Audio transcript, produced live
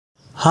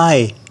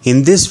Hi,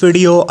 in this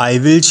video I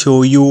will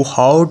show you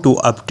how to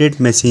update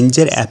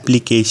Messenger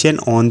application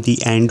on the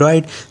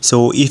Android.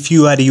 So if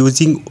you are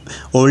using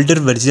older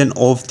version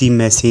of the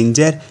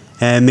Messenger,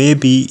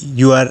 maybe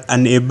you are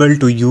unable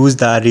to use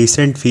the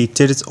recent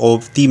features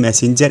of the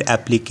Messenger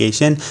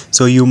application,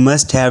 so you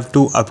must have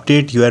to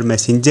update your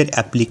Messenger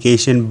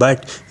application,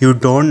 but you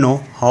don't know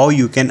how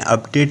you can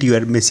update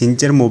your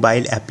Messenger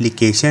mobile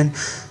application.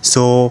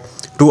 So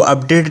to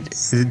update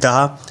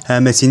the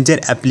Messenger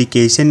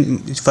application,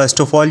 first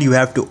of all you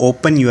have to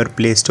open your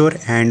Play Store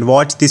and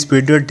watch this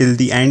video till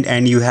the end,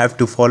 and you have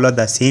to follow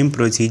the same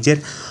procedure.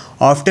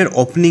 After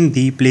opening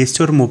the Play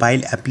Store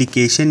mobile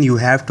application, you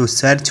have to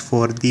search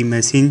for the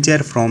Messenger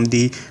from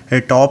the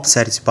top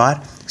search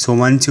bar. So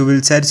once you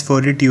will search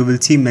for it, you will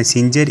see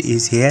Messenger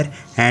is here,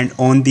 and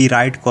on the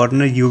right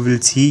corner you will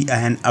see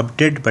an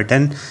update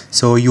button.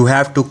 So you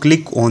have to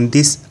click on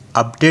this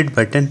update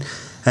button.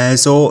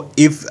 So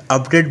if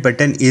update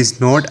button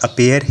is not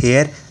appear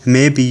here,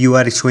 maybe you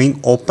are showing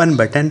open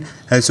button,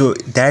 so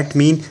that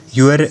means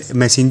your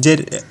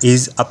Messenger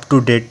is up to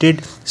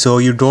dated, so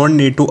you don't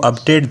need to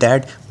update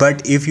that.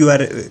 But if you are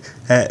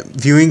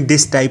viewing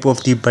this type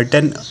of the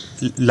button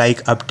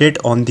like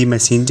update on the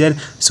Messenger,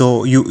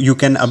 so you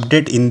can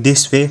update in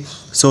this way.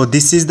 So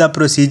this is the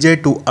procedure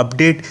to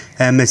update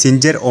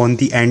Messenger on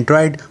the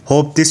Android.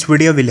 Hope this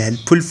video will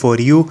helpful for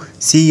you.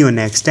 See you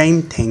next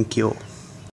time. Thank you.